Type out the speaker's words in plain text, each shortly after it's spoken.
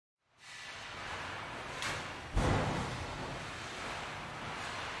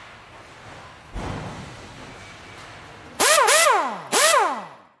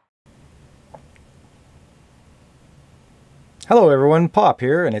Hello everyone, Pop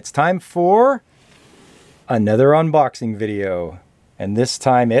here, and it's time for another unboxing video. And this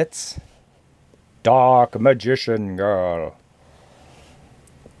time it's Dark Magician Girl.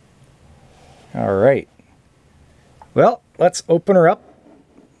 Alright. Well, let's open her up.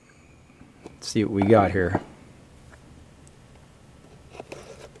 Let's see what we got here.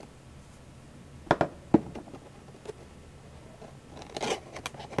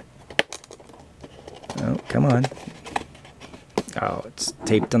 Oh, come on. Oh, it's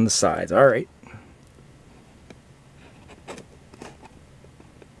taped on the sides. All right.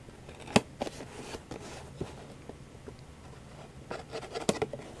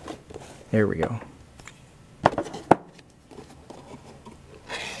 There we go.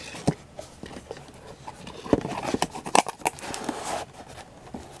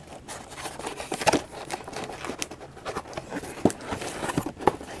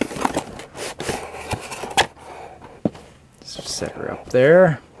 Set her up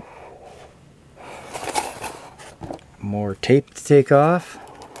there. More tape to take off.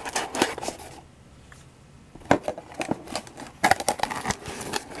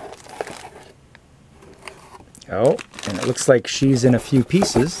 Oh, and it looks like she's in a few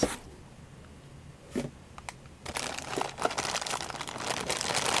pieces.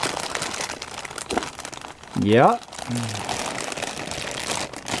 Yeah.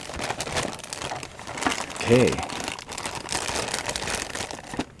 Okay.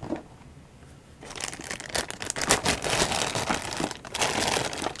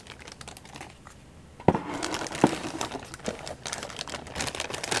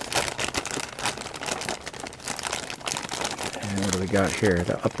 What do we got here?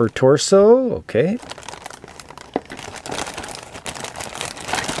 The upper torso, okay.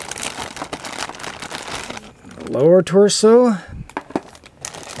 The lower torso.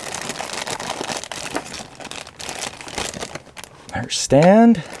 Her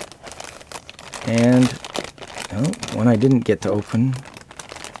stand. And, oh, one I didn't get to open.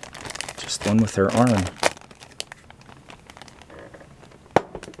 Just one with her arm.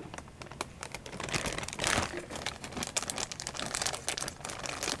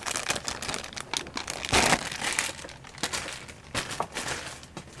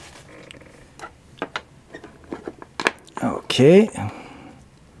 Okay,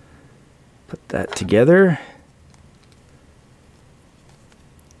 put that together.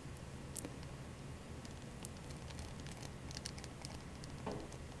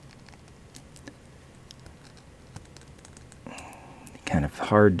 Kind of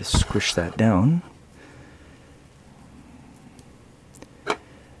hard to squish that down.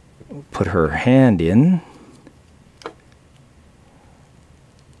 We'll put her hand in.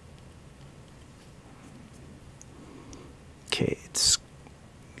 Okay, it's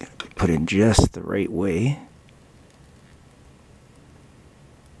got to be put in just the right way.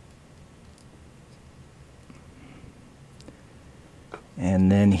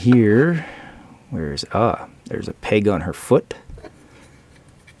 And then here, there's a peg on her foot.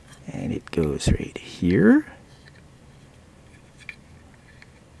 And it goes right here,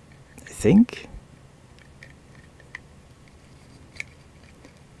 I think.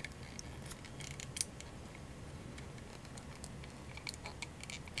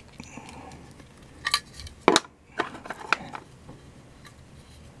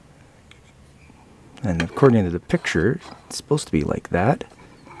 And according to the picture, it's supposed to be like that.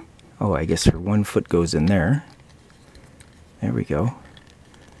 Oh, I guess her one foot goes in there. There we go.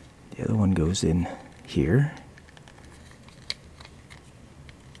 The other one goes in here.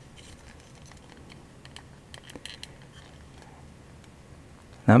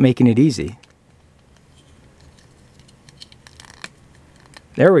 Not making it easy.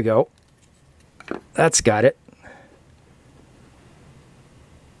 There we go. That's got it.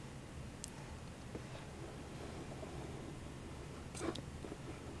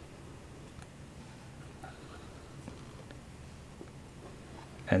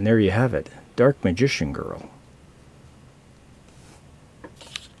 And there you have it, Dark Magician Girl.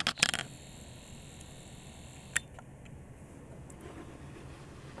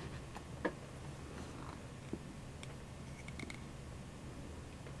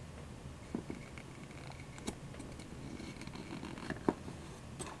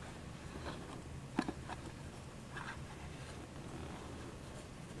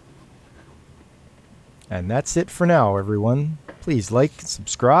 And that's it for now, everyone. Please like,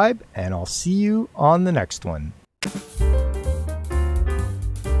 subscribe, and I'll see you on the next one.